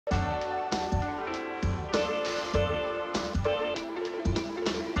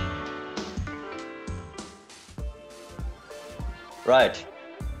Right,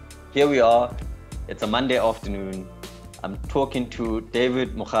 here we are. It's a Monday afternoon. I'm talking to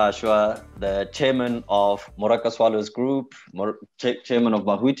David Mogashoa, the chairman of Moroka Swallows Group, chairman of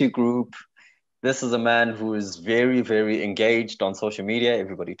Mahuti Group. This is a man who is very, very engaged on social media.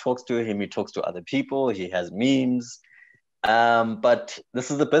 Everybody talks to him. He talks to other people. He has memes. But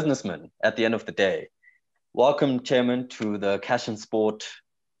this is a businessman at the end of the day. Welcome, Chairman, to the Cash and Sport.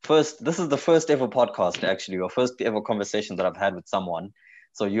 This is the first ever podcast, actually, or first ever conversation that I've had with someone.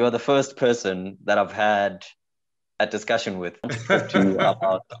 So you are the first person that I've had a discussion with to talk to you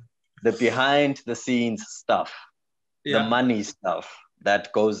about the behind the scenes stuff, the money stuff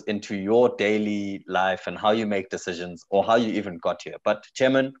that goes into your daily life and how you make decisions or how you even got here. But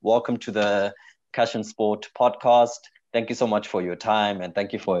Chairman, welcome to the Cash and Sport podcast. Thank you so much for your time and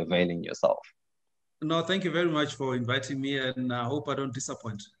thank you for availing yourself. No, thank you very much for inviting me, and I hope I don't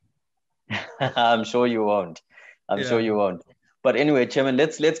disappoint. I'm sure you won't. I'm sure you won't. But anyway, Chairman,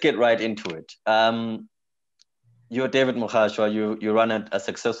 let's get right into it. You're David Mogashoa. You run a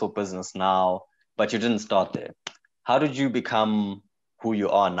successful business now, but you didn't start there. How did you become who you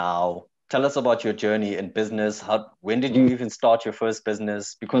are now? Tell us about your journey in business. When did you even start your first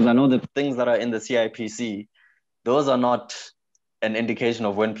business? Because I know the things that are in the CIPC, those are not an indication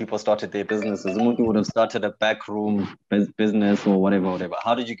of when people started their businesses. Someone would have started a backroom business or whatever.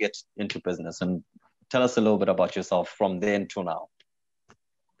 How did you get into business? And tell us a little bit about yourself from then to now.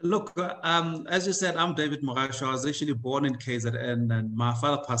 Look, as you said, I'm David Mogashoa. I was actually born in KZN, and my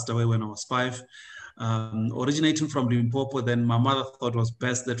father passed away when I was 5. Originating from Limpopo, then my mother thought it was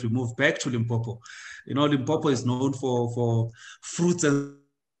best that we move back to Limpopo. You know, Limpopo is known for fruits and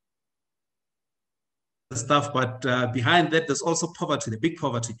stuff, but behind that, there's also poverty, the big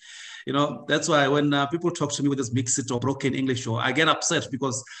poverty. You know, that's why when people talk to me with this mixed or broken English, or I get upset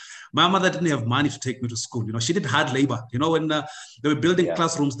because my mother didn't have money to take me to school. You know, she did hard labor. You know, when they were building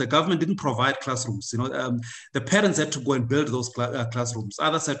classrooms, the government didn't provide classrooms. You know, the parents had to go and build those classrooms.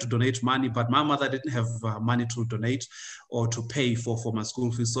 Others had to donate money, but my mother didn't have money to donate or to pay for my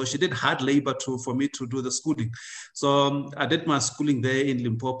school fees. So she did hard labor for me to do the schooling. So I did my schooling there in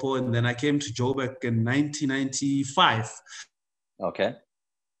Limpopo, and then I came to Joburg in 1995. Okay.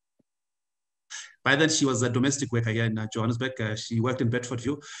 By then, she was a domestic worker here in Johannesburg. She worked in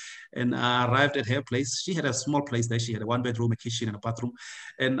Bedfordview, and I arrived at her place. She had a small place there. She had a 1-bedroom, a kitchen, and a bathroom.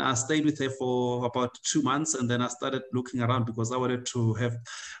 And I stayed with her for about 2 months, and then I started looking around because I wanted to have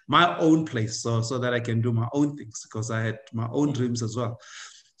my own place so that I can do my own things, because I had my own dreams as well.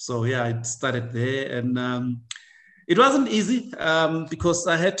 So yeah, I started there, and it wasn't easy because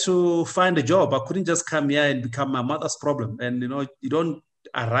I had to find a job. I couldn't just come here and become my mother's problem. And, you know, you don't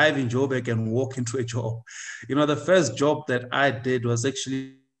arrive in Joburg and walk into a job. You know, the first job that I did was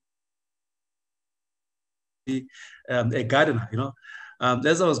actually a gardener. You know,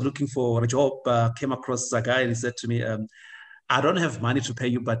 as I was looking for a job, came across a guy and he said to me, I don't have money to pay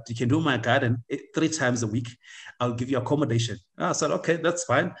you, but you can do my garden 3 times a week. I'll give you accommodation. I said, okay, that's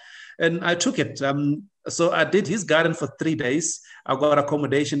fine. And I took it. So I did his garden for 3 days. I got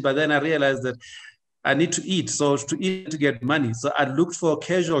accommodation, but then I realized that I need to eat. So to eat, to get money. So I looked for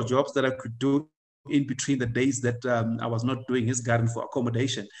casual jobs that I could do in between the days that I was not doing his garden for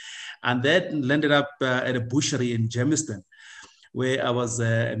accommodation. And then landed up at a butchery in Germiston, where I was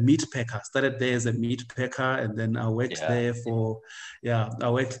a meat packer. Started there as a meat packer, and then I worked there for, I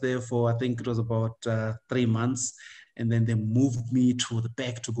think it was about 3 months. And then they moved me to the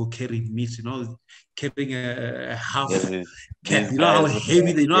back to go carry meat, you know, carrying a half cat. You know how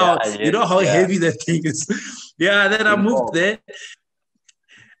heavy, heavy that thing is. Yeah, then I moved there.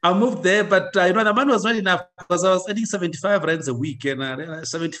 But you know, the money was not enough because I was earning 75 rands a week, and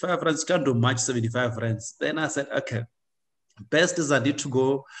 75 rands can't do much. 75 rands. Then I said, okay, best is I need to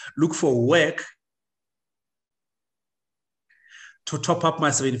go look for work to top up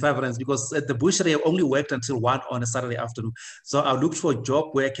my 75 rands, because at the butchery I only worked until 1 on a Saturday afternoon. So I looked for a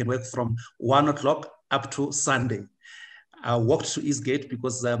job where I can work from 1 o'clock up to Sunday. I walked to Eastgate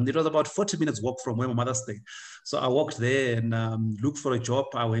because it was about 40 minutes walk from where my mother stayed. So I walked there and looked for a job.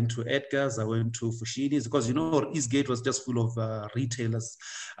 I went to Edgar's, I went to Fushini's, because, you know, Eastgate was just full of retailers,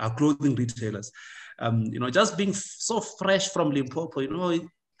 clothing retailers. You know, just being so fresh from Limpopo, you know,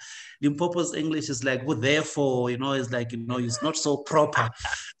 Limpopo's English is like, well, therefore, you know, it's like, you know, it's not so proper.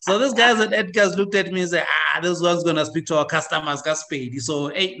 So those guys at Edgar's looked at me and said, this one's going to speak to our customers, got paid. So,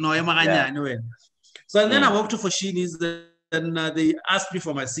 hey, no, anyway. So then I walked to Foschini's, and they asked me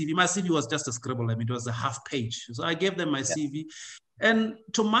for my CV. My CV was just a scribble. I mean, it was a half page. So I gave them my CV. And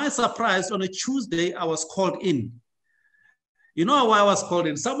to my surprise, on a Tuesday, I was called in. You know why I was called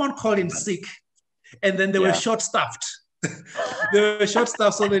in? Someone called in sick, and then they were short-staffed. They were short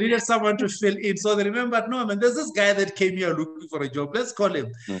staff, so they needed someone to fill in. So they remembered, no, man, there's this guy that came here looking for a job. Let's call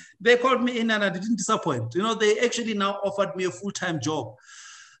him. They called me in and I didn't disappoint. They actually now offered me a full-time job.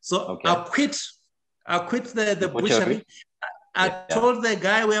 So I quit the butchery. I told the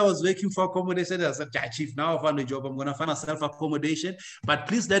guy where I was working for accommodation, I said, Chief, now I found a job. I'm going to find myself accommodation, but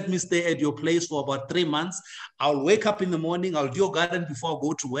please let me stay at your place for about 3 months. I'll wake up in the morning. I'll do your garden before I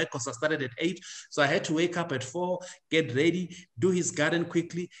go to work because I started at 8. So I had to wake up at 4, get ready, do his garden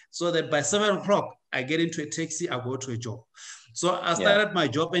quickly so that by 7 o'clock, I get into a taxi, I go to a job. So I started my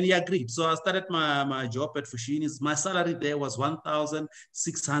job and he agreed. So I started my job at Fushini's. My salary there was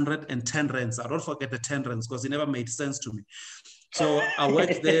 1,610 rands. I don't forget the 10 rands because it never made sense to me. So I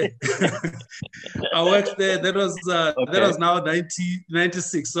worked there. That was now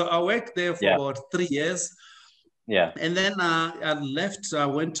 1996. So I worked there for about 3 years. Yeah. And then I left. I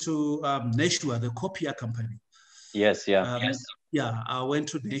went to Neshua, the copier company. Yes. Yeah, I went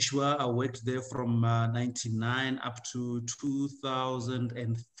to Neshua. I worked there from 99 up to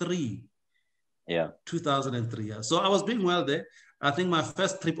 2003. Yeah. 2003. Yeah. So I was doing well there. I think my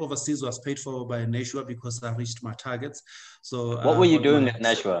first trip overseas was paid for by Neshua because I reached my targets. So what were you doing at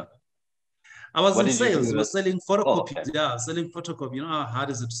Neshua? I was in sales. I was selling photocopies. Okay. Yeah, selling photocopies. You know how hard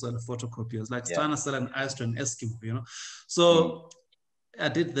is it to sell photocopiers? Like trying to sell an ice to an Eskimo, So I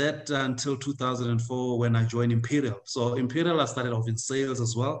did that until 2004 when I joined Imperial. So Imperial, I started off in sales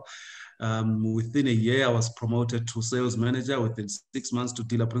as well. Within a year, I was promoted to sales manager. Within 6 months to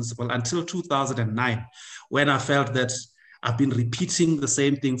dealer principal until 2009, when I felt that I've been repeating the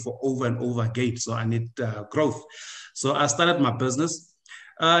same thing for over and over again. So I need growth. So I started my business.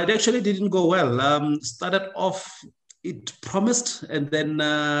 It actually didn't go well. Started off, it promised, and then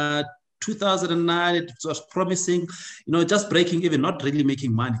 2009, it was promising, just breaking even, not really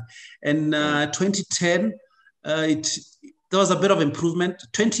making money. And 2010, there was a bit of improvement.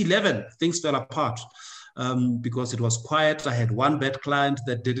 2011, things fell apart because it was quiet. I had one bad client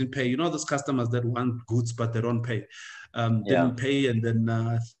that didn't pay. Those customers that want goods, but they don't pay. Didn't pay, and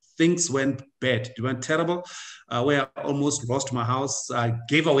then things went bad. It went terrible, where I almost lost my house. I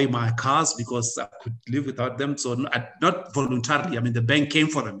gave away my cars because I could live without them. So not voluntarily. I mean, the bank came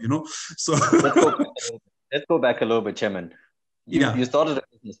for them, So let's go back a little bit, Chairman. You started a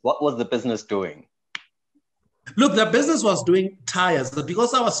business. What was the business doing? Look, the business was doing tires.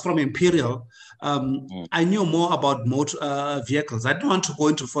 Because I was from Imperial, I knew more about motor vehicles. I didn't want to go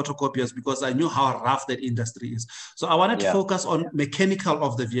into photocopiers because I knew how rough that industry is. So I wanted to focus on mechanical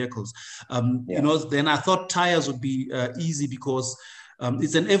of the vehicles. Then I thought tires would be easy because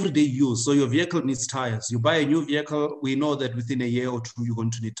it's an everyday use. So your vehicle needs tires. You buy a new vehicle, we know that within a year or two, you're going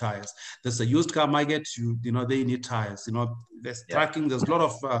to need tires. There's a used car market, they need tires. There's tracking, there's a lot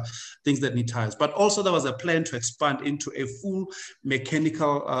of things that need tires. But also there was a plan to expand into a full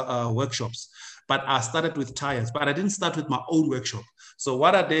mechanical workshops. But I started with tires, but I didn't start with my own workshop. So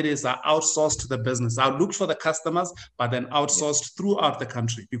what I did is I outsourced the business. I looked for the customers, but then outsourced throughout the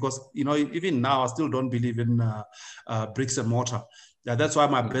country because, even now I still don't believe in bricks and mortar. That's why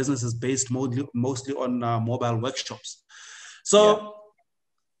my business is based mostly on mobile workshops. So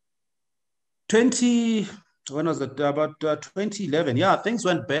when was it? About 2011. Yeah, things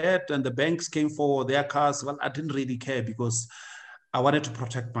went bad and the banks came for their cars. Well, I didn't really care because I wanted to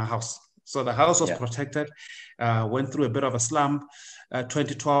protect my house. So the house was protected, went through a bit of a slump.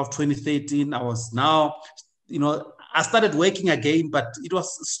 2012, 2013, I was now, I started working again, but it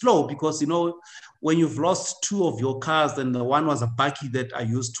was slow because, when you've lost 2 of your cars, then the one was a bakkie that I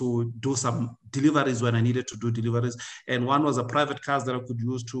used to do some deliveries when I needed to do deliveries. And one was a private car that I could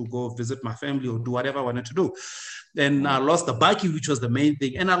use to go visit my family or do whatever I wanted to do. Then I lost the bakkie, which was the main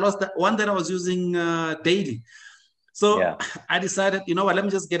thing. And I lost the one that I was using daily. So I decided, let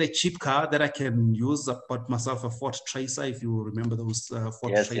me just get a cheap car that I can use. I bought myself a Ford Tracer, if you remember those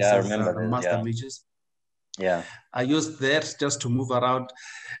Ford Tracers, I remember Master Majors. Yeah. I used that just to move around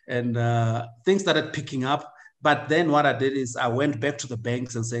and things started picking up. But then what I did is I went back to the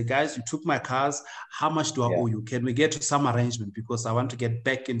banks and said, guys, you took my cars. How much do I owe you? Can we get to some arrangement? Because I want to get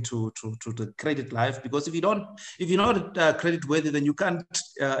back into to the credit life. Because if you're not credit worthy, then you can't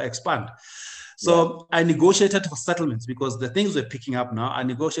expand. So I negotiated for settlements because the things were picking up now. I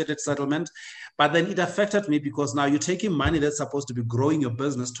negotiated settlement, but then it affected me because now you're taking money that's supposed to be growing your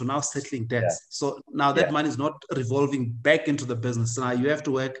business to now settling debts. So now that money is not revolving back into the business. So now you have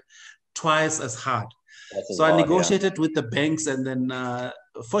to work twice as hard. So I negotiated with the banks and then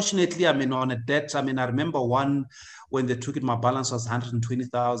fortunately, I mean, on a debt, I mean, I remember one when they took it, my balance was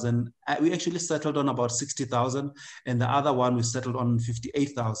 120,000. We actually settled on about 60,000, and the other one we settled on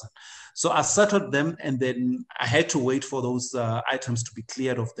 58,000. So I settled them, and then I had to wait for those items to be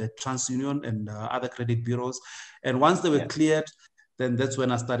cleared of the TransUnion and other credit bureaus. And once they were cleared, then that's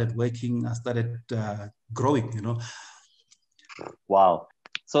when I started working. I started growing, you know. Wow.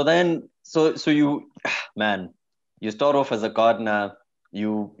 So then, so you, man, you start off as a gardener.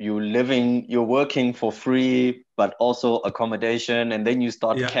 You're working for free, but also accommodation, and then you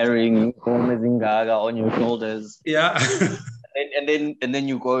start carrying Gaga on your shoulders. Yeah. and then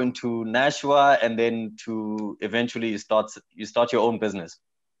you go into Nashua, and then to eventually you start your own business.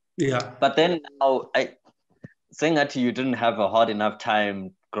 Yeah. But then now, saying that you didn't have a hard enough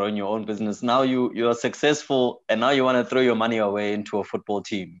time growing your own business. Now you're successful, and now you want to throw your money away into a football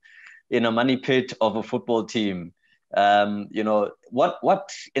team, in a money pit of a football team. You know, what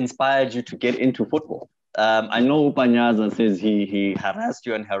inspired you to get into football? I know Panyaza says he harassed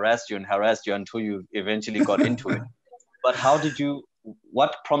you until you eventually got into it. But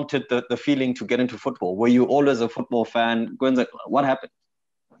what prompted the feeling to get into football? Were you always a football fan? What happened?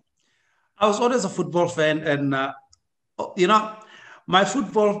 I was always a football fan, and you know, my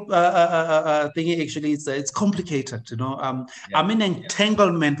football thingy actually it's complicated. You know, I'm in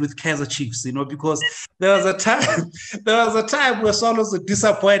entanglement with Kaizer Chiefs. You know, because there was a time where Swallows would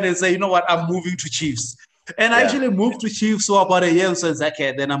disappoint and say, you know what, I'm moving to Chiefs. And I actually moved to Chiefs for about a year, so it's like,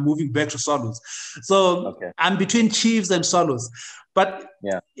 okay, then I'm moving back to Swallows. So I'm between Chiefs and Swallows. But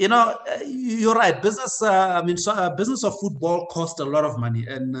you know, you're right. Business, business of football costs a lot of money,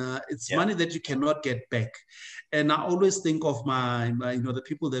 and it's money that you cannot get back. And I always think of my you know, the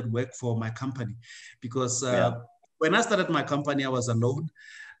people that work for my company, because when I started my company, I was alone.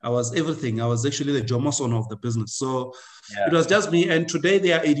 I was everything. I was actually the Jomoson of the business. So it was just me. And today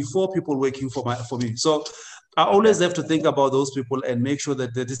there are 84 people working for me. So I always have to think about those people and make sure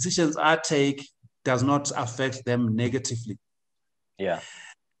that the decisions I take does not affect them negatively. Yeah.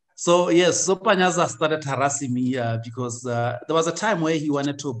 So yes, so Panyaza started harassing me because there was a time where he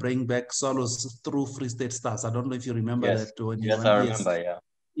wanted to bring back Swallows through Free State Stars. I don't know if you remember that. Yes, I remember.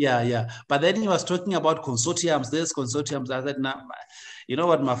 Yeah. But then he was talking about consortiums. There's consortiums. I said, nah, you know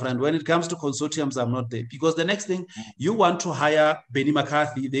what, my friend, when it comes to consortiums, I'm not there. Because the next thing, you want to hire Benny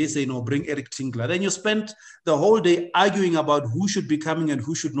McCarthy, they say, no, bring Eric Tinkler. Then you spend the whole day arguing about who should be coming and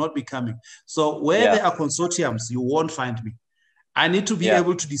who should not be coming. So where there are consortiums, you won't find me. I need to be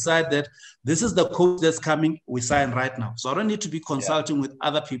able to decide that this is the coach that's coming, we sign right now. So I don't need to be consulting with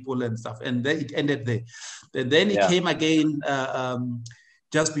other people and stuff. And then it ended there. And then he came again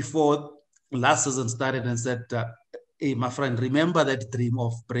just before last season started and said, hey, my friend, remember that dream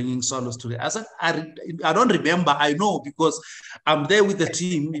of bringing Swallows to the... I said, I don't remember. I know because I'm there with the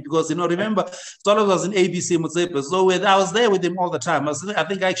team. Because, you know, remember, Swallows was in ABC Motsepe. So I was there with him all the time. I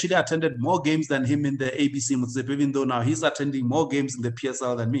think I actually attended more games than him in the ABC Motsepe, even though now he's attending more games in the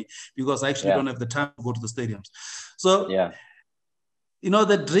PSL than me because I actually don't have the time to go to the stadiums. So, you know,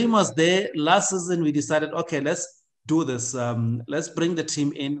 the dream was there. Last season, we decided, okay, let's do this. Let's bring the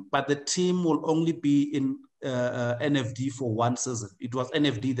team in, but the team will only be in NFD for one season. It was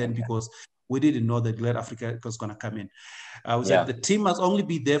NFD then because we didn't know that Glad Africa was going to come in. We said the team must only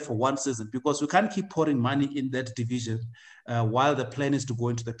be there for one season because we can't keep pouring money in that division while the plan is to go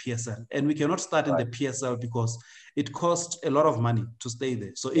into the PSL. And we cannot start in the PSL because it costs a lot of money to stay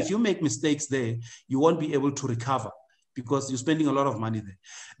there. So if you make mistakes there, you won't be able to recover because you're spending a lot of money there.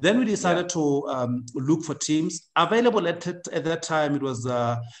 Then we decided to look for teams. Available at that time, it was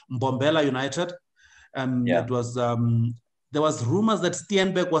Mbombela United. It was there was rumors that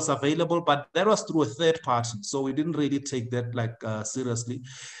Steenberg was available, but that was through a third party, so we didn't really take that like seriously.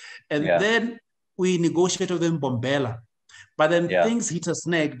 And then we negotiated with Mbombela, but then things hit a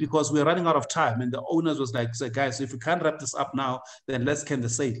snag because we were running out of time, and the owners was like, "Say, guys, if we can't wrap this up now, then let's can the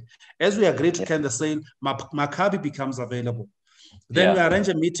sale." As we agreed to can the sale, Maccabi becomes available. Then we arrange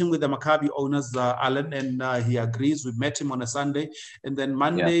a meeting with the Maccabi owners, Alan, and he agrees. We met him on a Sunday, and then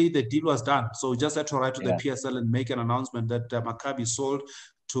Monday the deal was done. So we just had to write to the PSL and make an announcement that Maccabi sold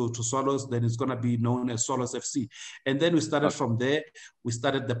to Swallows. Then it's going to be known as Swallows FC. And then we started from there. We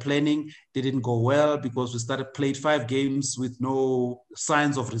started the planning. It didn't go well because we played 5 games with no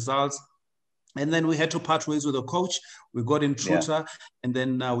signs of results. And then we had to part ways with the coach. We got in Truta, and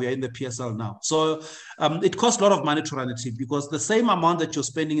then we are in the PSL now. So it costs a lot of money to run a team because the same amount that you're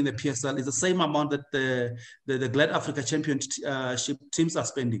spending in the PSL is the same amount that the Glad Africa Championship teams are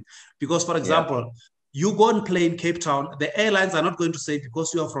spending. Because, for example, You go and play in Cape Town. The airlines are not going to say,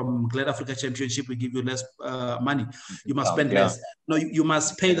 because you are from Glad Africa Championship, we give you less money. You must spend less. No, you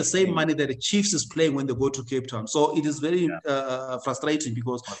must pay the same money that the Chiefs is playing when they go to Cape Town. So it is very frustrating,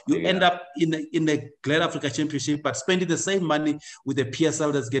 because you end up in the Glad Africa Championship, but spending the same money with the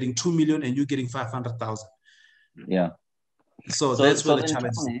PSL that's getting 2 million and you're getting 500,000. Yeah. So that's where the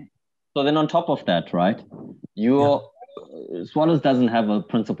challenge is. So then on top of that, right, Swallows doesn't have a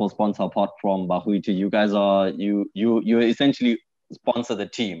principal sponsor apart from Bahuiti. You guys are, you essentially sponsor the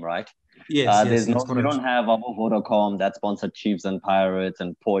team, right? Yes, you don't have Vodacom that sponsored Chiefs and Pirates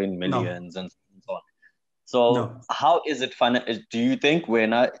and point millions and so on. So how is it fun? Do you think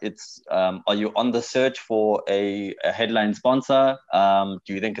are you on the search for a headline sponsor?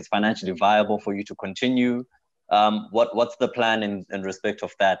 Do you think it's financially viable for you to continue? What's the plan in respect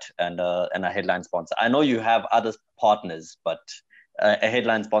of that and a headline sponsor? I know you have other partners, but a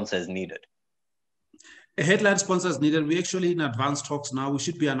headline sponsor is needed. A headline sponsor is needed. We're actually in advanced talks now. We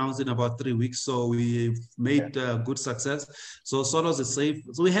should be announced in about 3 weeks. So we've made good success. So Swallows is safe.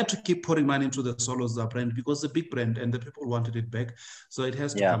 So we had to keep pouring money into the Swallows brand, because it's a big brand and the people wanted it back. So it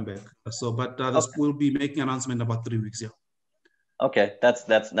has to come back. So, but we'll be making an announcement in about 3 weeks. Yeah. Okay, that's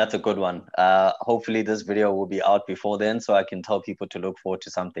a good one. Hopefully this video will be out before then, so I can tell people to look forward to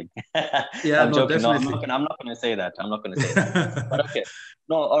something. I'm joking. No, I'm not going to say that. But okay.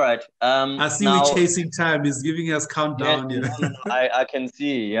 No, all right. I see we chasing time. He's giving us countdown. No. I can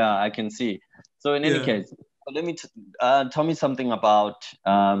see. Yeah, I can see. So in any case, let me tell me something about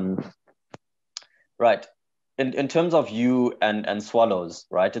right. In terms of you and Swallows,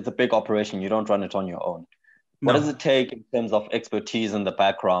 right? It's a big operation. You don't run it on your own. What does it take in terms of expertise in the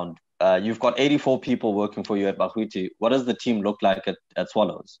background? You've got 84 people working for you at Bahuiti. What does the team look like at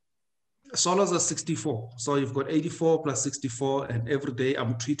Swallows? Swallows are 64. So you've got 84 plus 64, and every day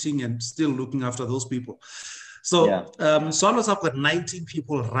I'm treating and still looking after those people. So Swallows have got 19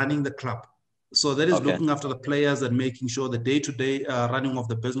 people running the club. So that is looking after the players and making sure the day-to-day running of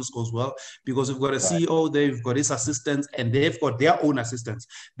the business goes well, because we've got a CEO there, we've got his assistants, and they've got their own assistants.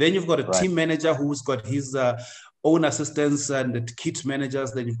 Then you've got a team manager who's got his own assistants and the kit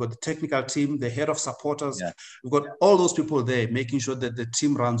managers. Then you've got the technical team, the head of supporters. We've got all those people there making sure that the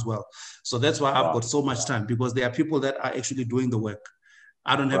team runs well. So that's why I've got so much time, because there are people that are actually doing the work.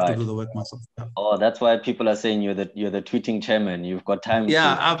 I don't have to do the work myself. Oh, that's why people are saying you're the tweeting chairman. You've got time.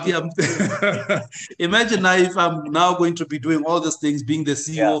 Imagine now if I'm now going to be doing all these things, being the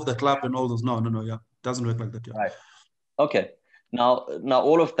CEO of the club and all those. No. Doesn't work like that. Right. Okay. Now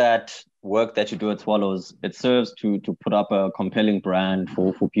all of that work that you do at Swallows, it serves to put up a compelling brand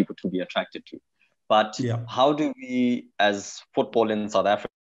for people to be attracted to. But how do we, as football in South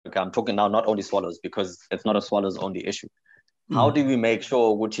Africa, I'm talking now not only Swallows, because it's not a Swallows only issue. How do we make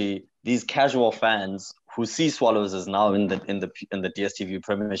sure, Wuchi, these casual fans who see Swallows as now in the DStv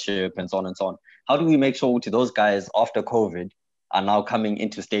Premiership and so on, how do we make sure, Wuchi, those guys after COVID are now coming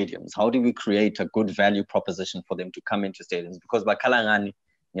into stadiums? How do we create a good value proposition for them to come into stadiums? Because by Kalangani,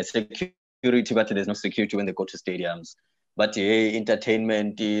 security, but there's no security when they go to stadiums. But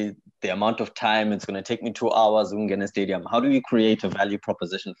entertainment, the amount of time it's going to take me 2 hours in a stadium. How do we create a value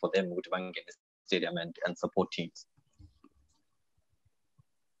proposition for them to get a stadium and support teams?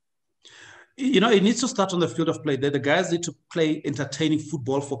 It needs to start on the field of play. The guys need to play entertaining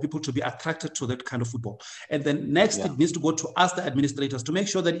football for people to be attracted to that kind of football. And then next, it needs to go to us, the administrators, to make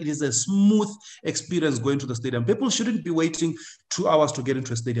sure that it is a smooth experience going to the stadium. People shouldn't be waiting 2 hours to get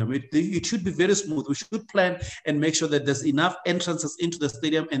into a stadium. It should be very smooth. We should plan and make sure that there's enough entrances into the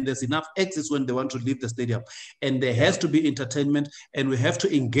stadium and there's enough exits when they want to leave the stadium. And there has to be entertainment, and we have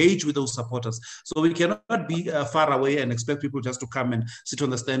to engage with those supporters. So we cannot be far away and expect people just to come and sit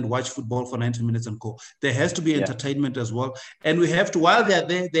on the stand, watch football for 90 minutes and go. There has to be entertainment as well. And we have to, while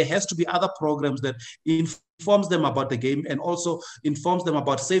they're there has to be other programs that informs them about the game and also informs them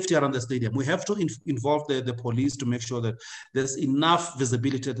about safety around the stadium. We have to involve the police to make sure that there's enough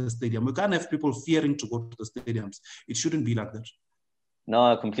visibility at the stadium. We can't have people fearing to go to the stadiums. It shouldn't be like that.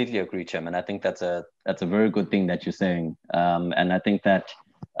 No, I completely agree, Chairman. I think that's a very good thing that you're saying. And I think that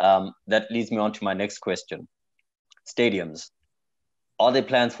that leads me on to my next question. Stadiums. Are there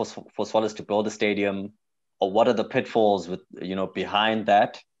plans for Swallows to build a stadium, or what are the pitfalls with behind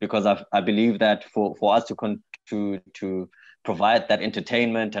that? Because I believe that for us to provide that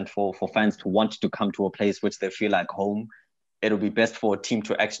entertainment and for fans to want to come to a place which they feel like home, it'll be best for a team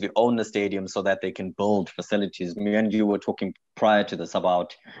to actually own the stadium so that they can build facilities. Me and you were talking prior to this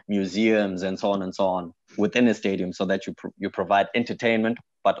about museums and so on within a stadium, so that you provide entertainment,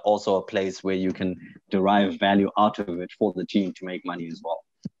 but also a place where you can derive value out of it for the team to make money as well.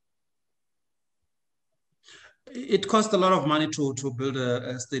 It costs a lot of money to build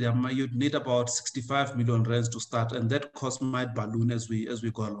a stadium. You'd need about 65 million rands to start, and that cost might balloon as we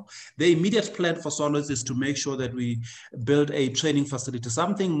go along. The immediate plan for Swallows is to make sure that we build a training facility,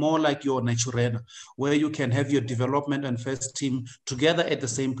 something more like your Naturena, where you can have your development and first team together at the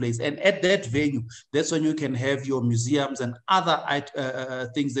same place. And at that venue, that's when you can have your museums and other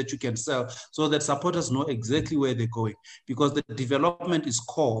things that you can sell, so that supporters know exactly where they're going, because the development is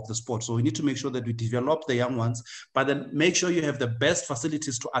core of the sport. So we need to make sure that we develop the young ones, but then make sure you have the best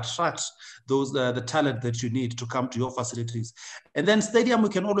facilities to attract those the talent that you need to come to your facilities. And then stadium, we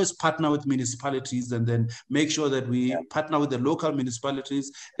can always partner with municipalities, and then make sure that we partner with the local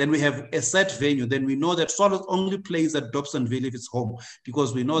municipalities. Then we have a set venue. Then we know that Swallows only plays at Dobsonville if it's home,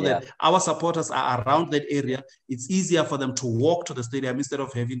 because we know that our supporters are around that area. It's easier for them to walk to the stadium instead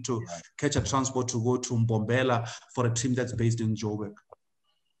of having to catch a transport to go to Mbombela for a team that's based in Joburg.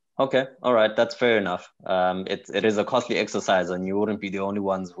 Okay, all right, that's fair enough. It is a costly exercise, and you wouldn't be the only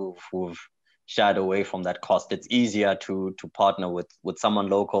ones who've shied away from that cost. It's easier to partner with someone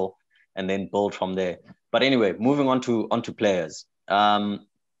local and then build from there. But anyway, moving onto players.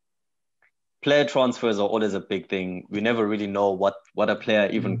 Player transfers are always a big thing. We never really know what a player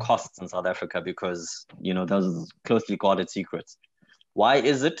even costs in South Africa, because those are closely guarded secrets. Why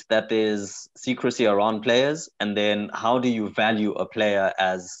is it that there's secrecy around players? And then how do you value a player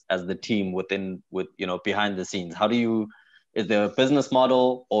as the team behind the scenes? Is there a business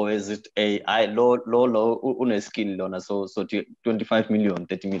model, or is it low une skill so 25 million,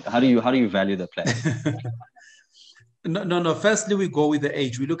 30 million? How do you value the player? No. Firstly, we go with the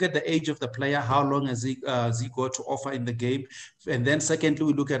age. We look at the age of the player. How long has he got to offer in the game? And then secondly,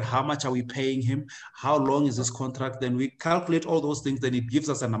 we look at how much are we paying him? How long is his contract? Then we calculate all those things. Then it gives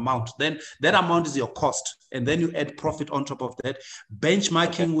us an amount. Then that amount is your cost. And then you add profit on top of that.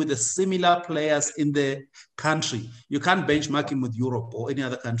 Benchmarking with the similar players in the country. You can't benchmark him with Europe or any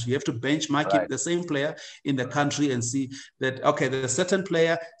other country. You have to benchmark him, the same player in the country, and see that, okay, the certain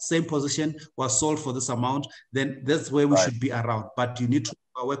player, same position, was sold for this amount. Then that's where we should be around. But you need to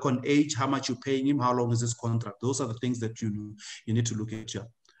work on age, how much you're paying him, how long is his contract. Those are the things that you need to look at.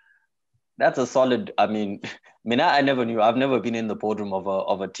 That's a solid. I never knew. I've never been in the boardroom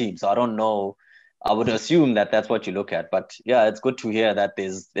of a team, so I don't know. I would assume that that's what you look at. But yeah, it's good to hear that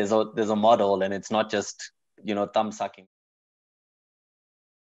there's a model, and it's not just thumb sucking.